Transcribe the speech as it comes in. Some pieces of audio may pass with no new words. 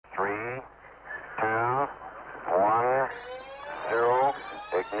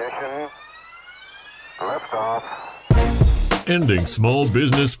Ignition. Liftoff. Ending small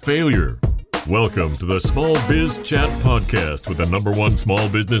business failure. Welcome to the Small Biz Chat podcast with the #1 small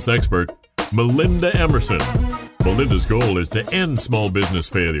business expert, Melinda Emerson. Melinda's goal is to end small business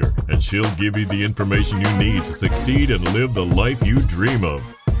failure, and she'll give you the information you need to succeed and live the life you dream of.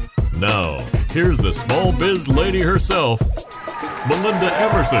 Now, here's the small biz lady herself, Melinda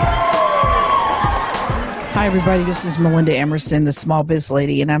Emerson. Hi, everybody. This is Melinda Emerson, the Small Biz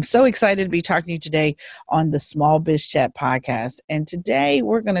Lady, and I'm so excited to be talking to you today on the Small Biz Chat podcast. And today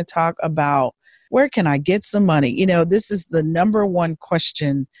we're going to talk about where can I get some money? You know, this is the #1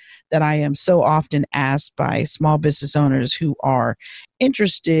 question that I am so often asked by small business owners who are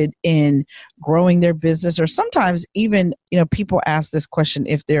interested in growing their business, or sometimes even, people ask this question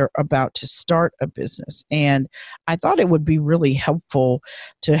if they're about to start a business. And I thought it would be really helpful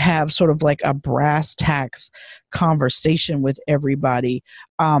to have sort of like a brass tacks conversation with everybody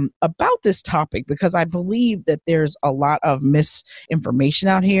about this topic, because I believe that there's a lot of misinformation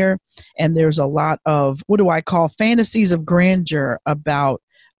out here, and there's a lot of, what do I call, fantasies of grandeur about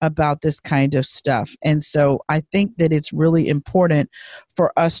this kind of stuff. And so I think that it's really important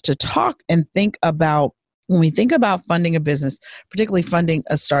for us to talk and think about, when we think about funding a business, particularly funding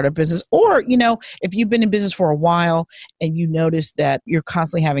a startup business, or, if you've been in business for a while and you notice that you're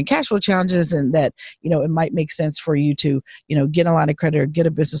constantly having cash flow challenges and that, it might make sense for you to, get a line of credit or get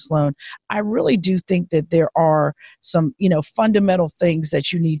a business loan. I really do think that there are some, fundamental things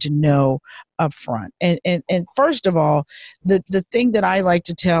that you need to know up front. And first of all, the thing that I like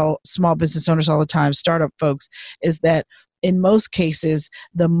to tell small business owners all the time, startup folks, is that in most cases,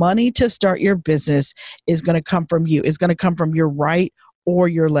 the money to start your business is going to come from you. It's going to come from your right or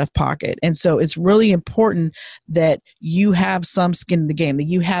your left pocket. And so it's really important that you have some skin in the game, that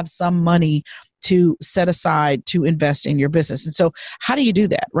you have some money to set aside to invest in your business. And so how do you do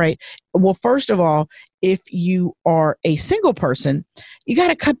that, right? Well, first of all, if you are a single person, you got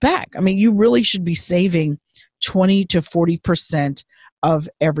to cut back. I mean, you really should be saving 20 to 40% of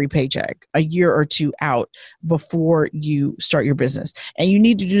every paycheck a year or two out before you start your business. And you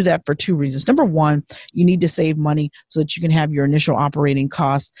need to do that for 2 reasons. Number one, you need to save money so that you can have your initial operating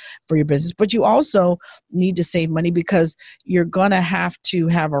costs for your business. But you also need to save money because you're going to have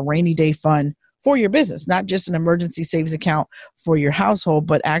a rainy day fund for your business, not just an emergency savings account for your household,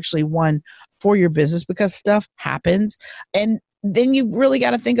 but actually one for your business, because stuff happens. And then you really got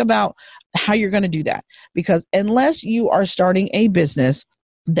to think about how you're going to do that, because unless you are starting a business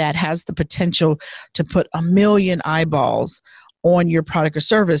that has the potential to put 1 million eyeballs on your product or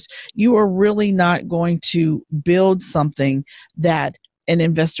service, you are really not going to build something that an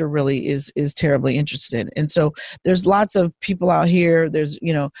investor really is terribly interested in. And so there's lots of people out here, there's,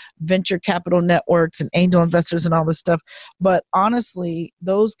 venture capital networks and angel investors and all this stuff. But honestly,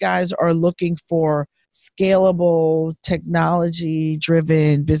 those guys are looking for scalable,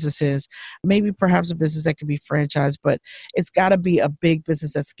 technology-driven businesses, maybe perhaps a business that can be franchised, but it's got to be a big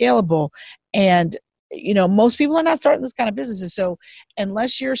business that's scalable. And most people are not starting this kind of businesses. So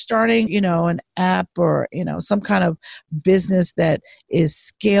unless you're starting, an app or, some kind of business that is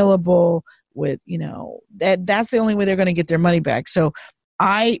scalable with, that's the only way they're going to get their money back. So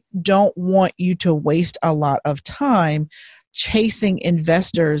I don't want you to waste a lot of time chasing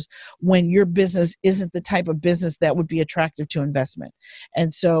investors when your business isn't the type of business that would be attractive to investment.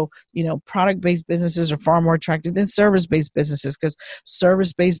 And so, product-based businesses are far more attractive than service-based businesses, because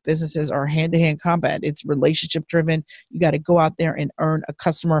service-based businesses are hand-to-hand combat. It's relationship-driven. You got to go out there and earn a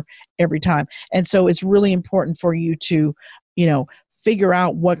customer every time. And so it's really important for you to, figure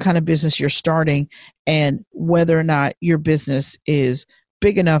out what kind of business you're starting and whether or not your business is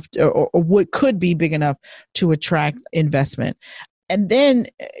big enough or what could be big enough to attract investment. And then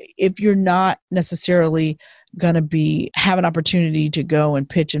if you're not necessarily going to have an opportunity to go and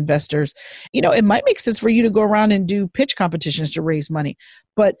pitch investors, it might make sense for you to go around and do pitch competitions to raise money.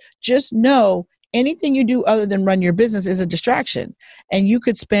 But just know, anything you do other than run your business is a distraction. And you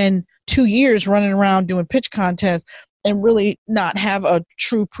could spend 2 years running around doing pitch contests and really not have a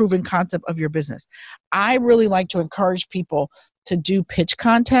true proven concept of your business. I really like to encourage people to do pitch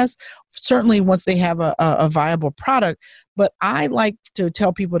contests, certainly once they have a viable product. But I like to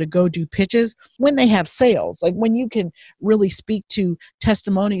tell people to go do pitches when they have sales. Like when you can really speak to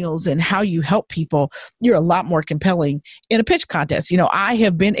testimonials and how you help people, you're a lot more compelling in a pitch contest. I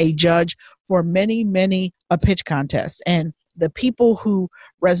have been a judge for many a pitch contest, and the people who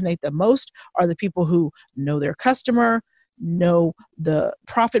resonate the most are the people who know their customer, know the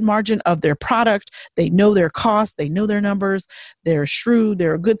profit margin of their product, they know their costs, they know their numbers, they're shrewd,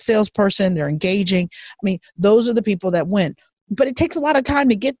 they're a good salesperson, they're engaging. I mean, those are the people that win. but it takes a lot of time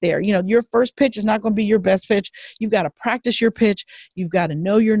to get there. Your first pitch is not going to be your best pitch. You've got to practice your pitch. You've got to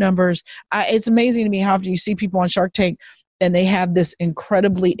know your numbers. It's amazing to me how often you see people on Shark Tank and they have this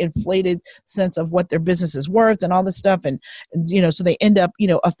incredibly inflated sense of what their business is worth and all this stuff. And so they end up,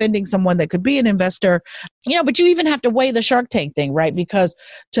 offending someone that could be an investor, but you even have to weigh the Shark Tank thing, right? Because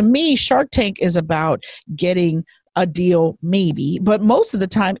to me, Shark Tank is about getting a deal, maybe, but most of the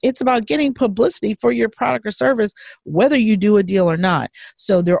time it's about getting publicity for your product or service, whether you do a deal or not.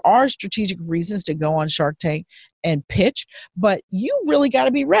 So there are strategic reasons to go on Shark Tank and pitch, but you really got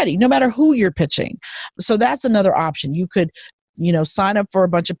to be ready no matter who you're pitching. So that's another option. You could, sign up for a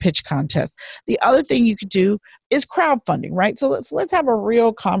bunch of pitch contests. The other thing you could do is crowdfunding, right? So let's have a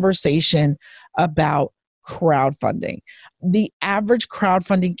real conversation about crowdfunding. The average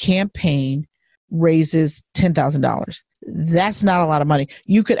crowdfunding campaign raises $10,000. That's not a lot of money.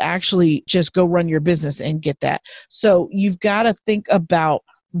 You could actually just go run your business and get that. So you've got to think about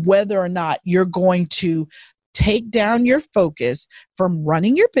whether or not you're going to take down your focus from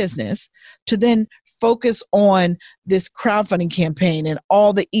running your business to then focus on this crowdfunding campaign and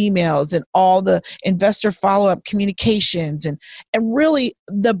all the emails and all the investor follow-up communications. And really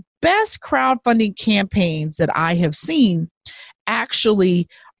the best crowdfunding campaigns that I have seen actually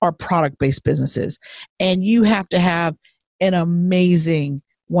are product-based businesses. And you have to have an amazing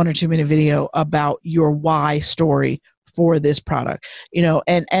 1 or 2 minute video about your why story for this product,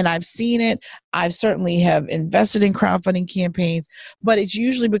 and I've seen it. I've certainly have invested in crowdfunding campaigns, but it's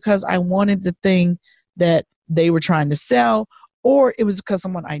usually because I wanted the thing that they were trying to sell, or it was because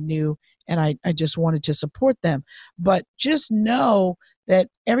someone I knew and I just wanted to support them. But just know that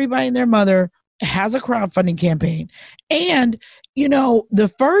everybody and their mother has a crowdfunding campaign. And,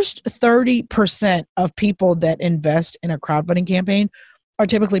 the first 30% of people that invest in a crowdfunding campaign are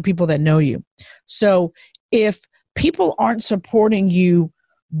typically people that know you. So if people aren't supporting you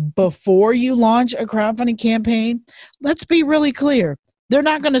before you launch a crowdfunding campaign, let's be really clear. They're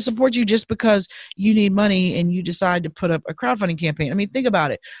not going to support you just because you need money and you decide to put up a crowdfunding campaign. I mean, think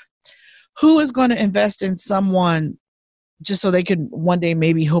about it. Who is going to invest in someone just so they can one day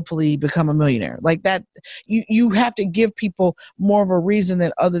maybe hopefully become a millionaire? Like that, you have to give people more of a reason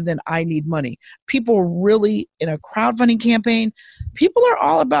than other than I need money. People really, in a crowdfunding campaign, people are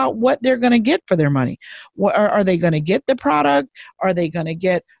all about what they're going to get for their money. What are they going to get? The product? Are they going to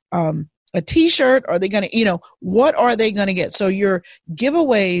get a t-shirt? Are they going to, what are they going to get? So your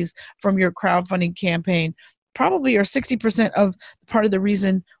giveaways from your crowdfunding campaign probably are 60% of part of the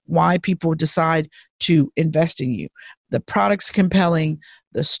reason why people decide to invest in you. The product's compelling,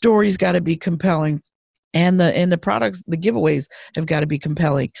 the story's got to be compelling, and the products, the giveaways have got to be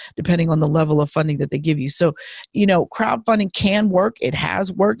compelling, depending on the level of funding that they give you. So, crowdfunding can work. It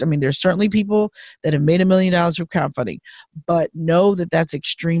has worked. I mean, there's certainly people that have made $1 million from crowdfunding, but know that that's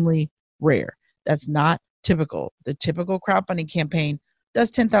extremely rare. That's not typical. The typical crowdfunding campaign does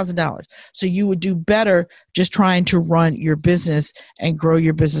 $10,000. So you would do better just trying to run your business and grow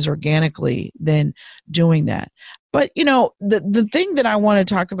your business organically than doing that. But, the thing that I want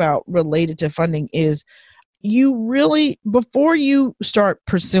to talk about related to funding is you really, before you start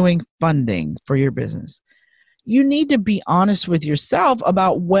pursuing funding for your business, you need to be honest with yourself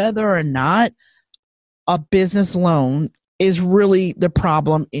about whether or not a business loan is really the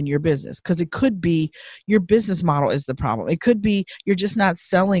problem in your business. Because it could be your business model is the problem. It could be you're just not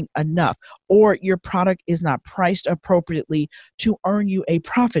selling enough, or your product is not priced appropriately to earn you a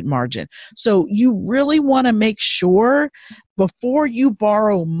profit margin. So you really want to make sure before you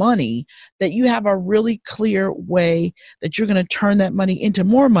borrow money that you have a really clear way that you're going to turn that money into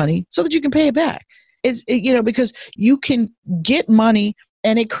more money so that you can pay it back. Because you can get money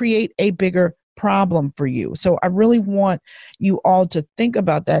and it create a bigger problem for you. So I really want you all to think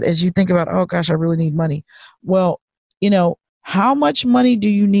about that as you think about, oh gosh, I really need money. Well, how much money do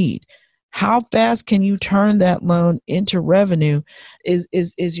you need? How fast can you turn that loan into revenue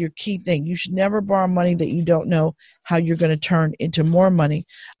is your key thing. You should never borrow money that you don't know how you're going to turn into more money.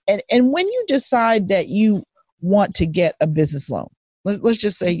 And when you decide that you want to get a business loan, let's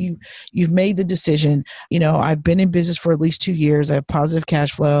just say you've made the decision, I've been in business for at least 2 years. I have positive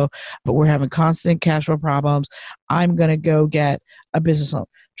cash flow, but we're having constant cash flow problems. I'm going to go get a business loan.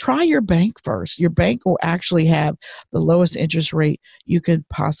 Try your bank first. Your bank will actually have the lowest interest rate you could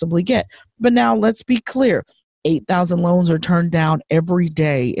possibly get. But now let's be clear. 8,000 loans are turned down every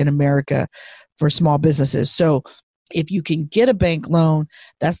day in America for small businesses. So If you can get a bank loan,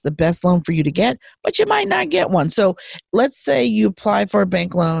 that's the best loan for you to get, but you might not get one. So let's say you apply for a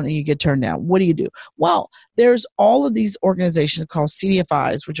bank loan and you get turned down. What do? Well, there's all of these organizations called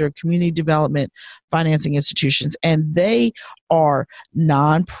CDFIs, which are community development financing institutions, and they are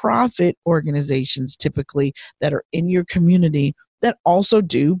nonprofit organizations typically that are in your community that also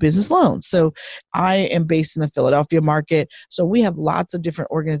do business loans. So I am based in the Philadelphia market. So we have lots of different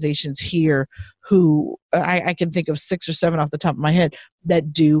organizations here who I can think of 6 or 7 off the top of my head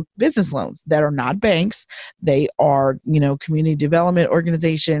that do business loans that are not banks. They are, community development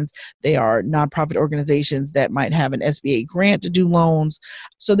organizations. They are nonprofit organizations that might have an SBA grant to do loans.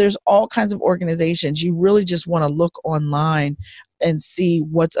 So there's all kinds of organizations. You really just want to look online and see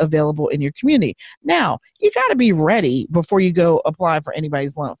what's available in your community. Now, you got to be ready before you go apply for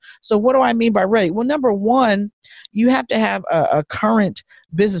anybody's loan. So what do I mean by ready? Well, number one, you have to have a current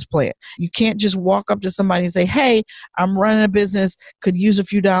business plan. You can't just walk up to somebody and say, hey, I'm running a business, could use a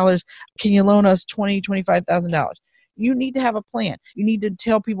few dollars. Can you loan us $20,000, $25,000? You need to have a plan. You need to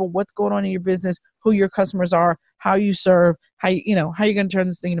tell people what's going on in your business, who your customers are, how you serve, how you're going to turn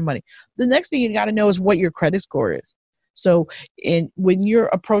this thing into money. The next thing you got to know is what your credit score is. So when you're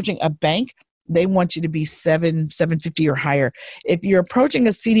approaching a bank, they want you to be 750 or higher. If you're approaching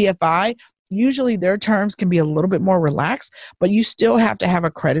a CDFI, usually their terms can be a little bit more relaxed, but you still have to have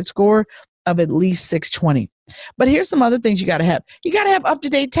a credit score of at least 620. But here's some other things you got to have. You got to have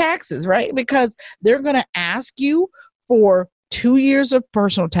up-to-date taxes, right? Because they're going to ask you for 2 years of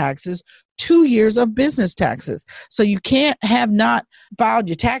personal taxes, 2 years of business taxes. So you can't have not filed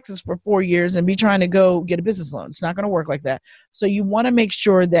your taxes for 4 years and be trying to go get a business loan. It's not going to work like that. So you want to make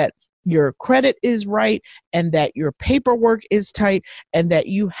sure that your credit is right and that your paperwork is tight and that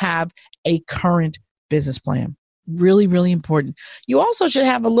you have a current business plan. Really, really important. You also should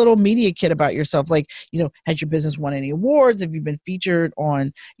have a little media kit about yourself. Like, has your business won any awards? Have you been featured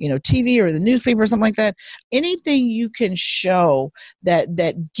on, TV or the newspaper or something like that? Anything you can show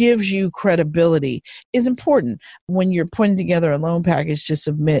that gives you credibility is important when you're putting together a loan package to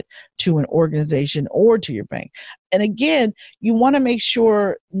submit to an organization or to your bank. And again, you want to make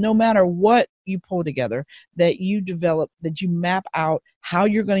sure no matter what you pull together, that you map out how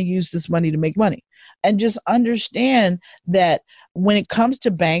you're going to use this money to make money. And just understand that when it comes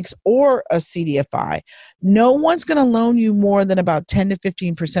to banks or a CDFI, no one's going to loan you more than about 10 to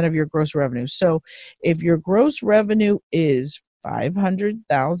 15% of your gross revenue. So if your gross revenue is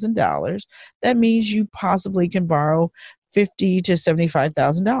 $500,000, that means you possibly can borrow $50,000 to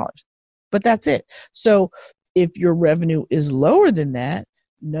 $75,000. But that's it. So if your revenue is lower than that,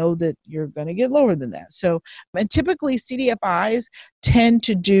 know that you're going to get lower than that. So, and typically CDFIs tend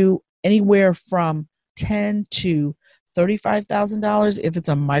to do anywhere from $10,000 to $35,000 if it's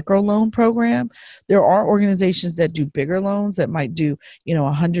a micro loan program. There are organizations that do bigger loans that might do,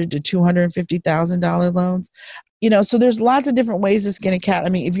 $100,000 to $250,000 loans. So there's lots of different ways to skin a cat. I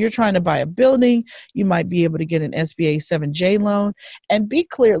mean, if you're trying to buy a building, you might be able to get an SBA 7J loan. And be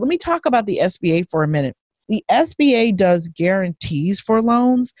clear, let me talk about the SBA for a minute. The SBA does guarantees for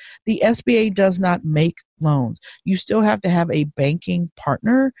loans. The SBA does not make loans. You still have to have a banking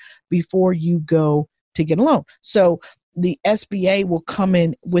partner before you go to get a loan. So the SBA will come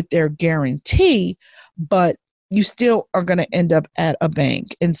in with their guarantee, but you still are going to end up at a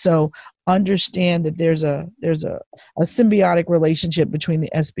bank. And so understand that there's a symbiotic relationship between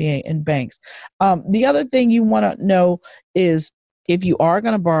the SBA and banks. The other thing you want to know is, if you are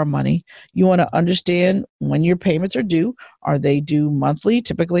going to borrow money, you want to understand when your payments are due. Are they due monthly?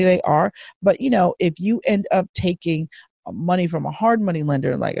 Typically they are. But, if you end up taking money from a hard money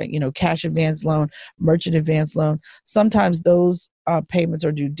lender, like a, cash advance loan, merchant advance loan, sometimes those payments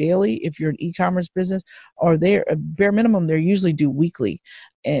are due daily if you're an e-commerce business, or they're bare minimum, they're usually due weekly.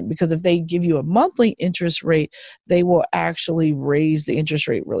 And because if they give you a monthly interest rate, they will actually raise the interest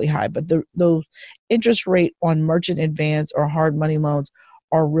rate really high. But those interest rate on merchant advance or hard money loans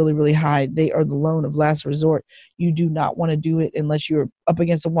are really, really high. They are the loan of last resort. You do not want to do it unless you're up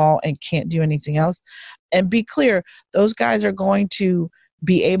against a wall and can't do anything else. And be clear, those guys are going to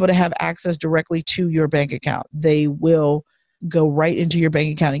be able to have access directly to your bank account. They will go right into your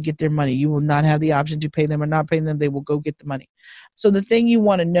bank account and get their money. You will not have the option to pay them or not pay them. They will go get the money. So the thing you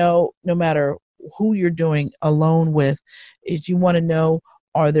want to know, no matter who you're doing a loan with, is you want to know,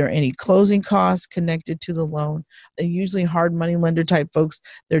 are there any closing costs connected to the loan? And usually hard money lender type folks,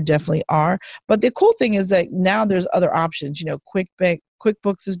 there definitely are. But the cool thing is that now there's other options.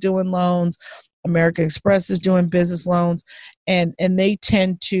 QuickBooks is doing loans. American Express is doing business loans. And they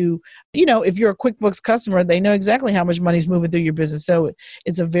tend to, if you're a QuickBooks customer, they know exactly how much money is moving through your business. So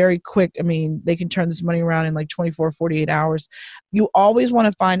it's a very quick, they can turn this money around in like 24, 48 hours. You always want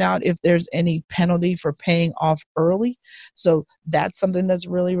to find out if there's any penalty for paying off early. So that's something that's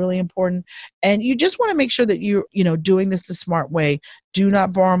really, really important. And you just want to make sure that you're, doing this the smart way. Do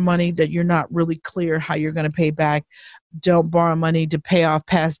not borrow money that you're not really clear how you're going to pay back. Don't borrow money to pay off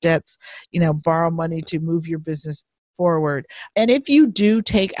past debts. Borrow money to move your business forward. And if you do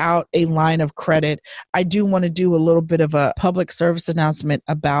take out a line of credit, I do want to do a little bit of a public service announcement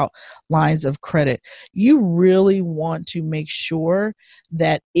about lines of credit. You really want to make sure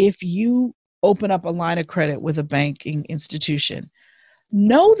that if you open up a line of credit with a banking institution,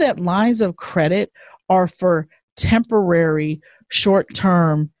 know that lines of credit are for temporary,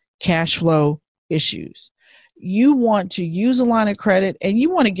 short-term cash flow issues. You want to use a line of credit and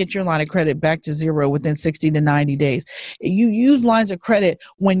you want to get your line of credit back to zero within 60 to 90 days. You use lines of credit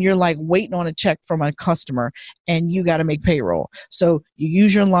when you're like waiting on a check from a customer and you got to make payroll. So you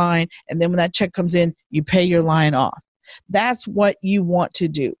use your line, and then when that check comes in, you pay your line off. That's what you want to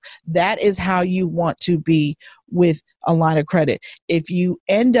do. That is how you want to be with a line of credit. If you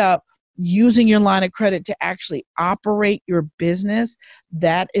end up using your line of credit to actually operate your business,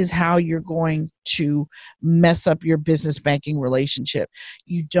 that is how you're going to mess up your business banking relationship.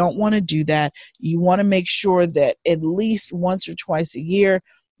 You don't want to do that. You want to make sure that at least once or twice a year,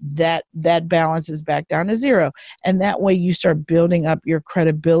 that balance is back down to zero. And that way you start building up your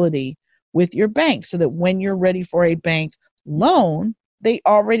credibility with your bank so that when you're ready for a bank loan, they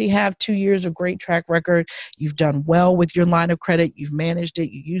already have 2 years of great track record. You've done well with your line of credit. You've managed it.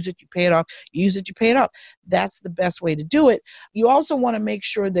 You use it, you pay it off. You use it, you pay it off. That's the best way to do it. You also want to make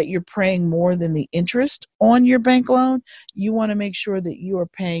sure that you're paying more than the interest on your bank loan. You want to make sure that you are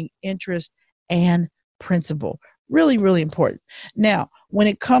paying interest and principal. Really, really important. Now, when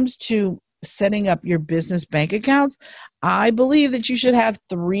it comes to setting up your business bank accounts, I believe that you should have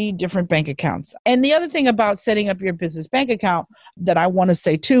 3 different bank accounts. And the other thing about setting up your business bank account that I want to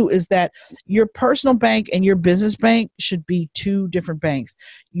say too is that your personal bank and your business bank should be 2 different banks.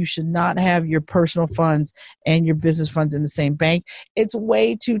 You should not have your personal funds and your business funds in the same bank. It's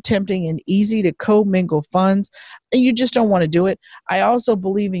way too tempting and easy to commingle funds, and you just don't want to do it. I also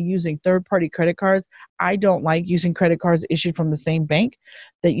believe in using third-party credit cards. I don't like using credit cards issued from the same bank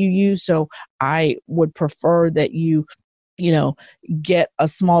that you use, so I would prefer that you get a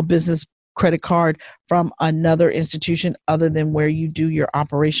small business credit card from another institution other than where you do your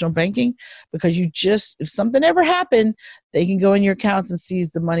operational banking, because if something ever happened, they can go in your accounts and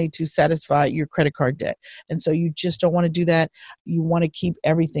seize the money to satisfy your credit card debt. And so you just don't want to do that. You want to keep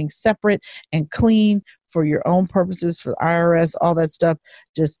everything separate and clean for your own purposes, for the IRS, all that stuff.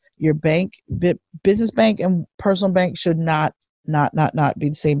 Just your business bank and personal bank should not be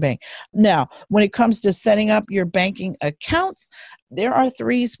the same bank. Now, when it comes to setting up your banking accounts, there are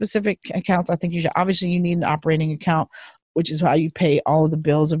 3 specific accounts. I think you need an operating account, which is how you pay all of the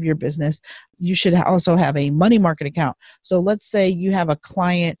bills of your business. You should also have a money market account. So let's say you have a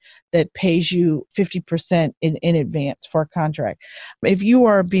client that pays you 50% in advance for a contract. If you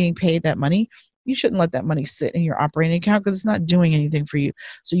are being paid that money, you shouldn't let that money sit in your operating account because it's not doing anything for you.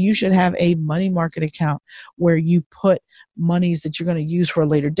 So you should have a money market account where you put monies that you're going to use for a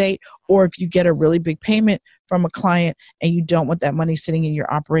later date, or if you get a really big payment from a client and you don't want that money sitting in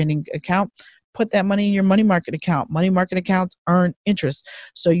your operating account, put that money in your money market account. Money market accounts earn interest.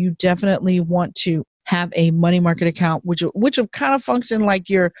 So you definitely want to have a money market account, which will kind of function like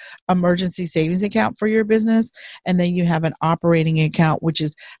your emergency savings account for your business. And then you have an operating account, which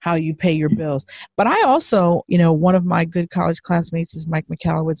is how you pay your bills. But I also, one of my good college classmates is Mike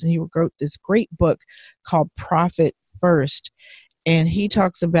Michalowicz, and he wrote this great book called Profit First. And he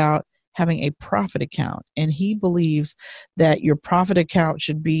talks about having a profit account. And he believes that your profit account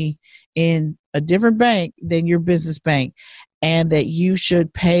should be in a different bank than your business bank, and that you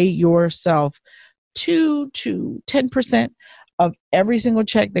should pay yourself 2 to 10% of every single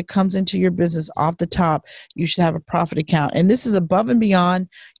check that comes into your business off the top. You should have a profit account. And this is above and beyond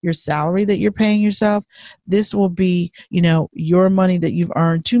your salary that you're paying yourself. This will be, your money that you've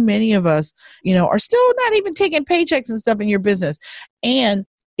earned. Too many of us, are still not even taking paychecks and stuff in your business. And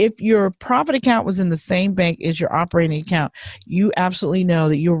if your profit account was in the same bank as your operating account, you absolutely know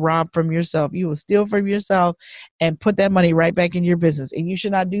that you'll rob from yourself. You will steal from yourself and put that money right back in your business. And you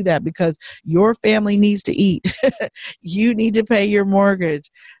should not do that because your family needs to eat. You need to pay your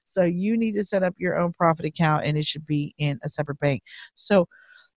mortgage. So you need to set up your own profit account, and it should be in a separate bank. So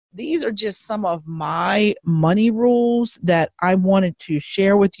these are just some of my money rules that I wanted to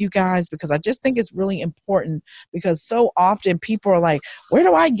share with you guys, because I just think it's really important, because so often people are like, where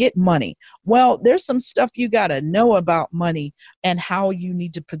do I get money? Well, there's some stuff you got to know about money and how you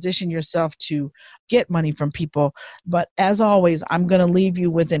need to position yourself to get money from people. But as always, I'm going to leave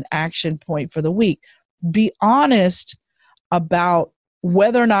you with an action point for the week. Be honest about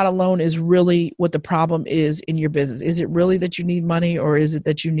whether or not a loan is really what the problem is in your business. Is it really that you need money, or is it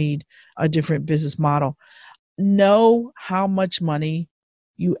that you need a different business model? Know how much money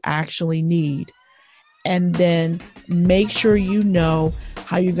you actually need, and then make sure you know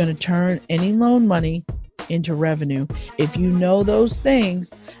how you're going to turn any loan money into revenue. If you know those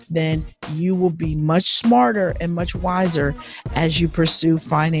things, then you will be much smarter and much wiser as you pursue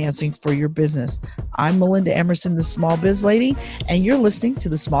financing for your business. I'm Melinda Emerson, the Small Biz Lady, and you're listening to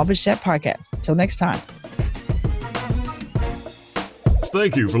the Small Biz Chat Podcast. Till next time.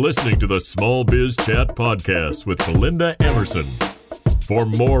 Thank you for listening to the Small Biz Chat Podcast with Melinda Emerson. For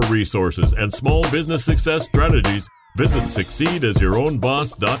more resources and small business success strategies, visit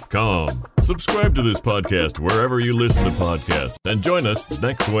succeedasyourownboss.com. Subscribe to this podcast wherever you listen to podcasts, and join us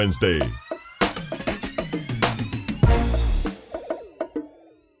next Wednesday.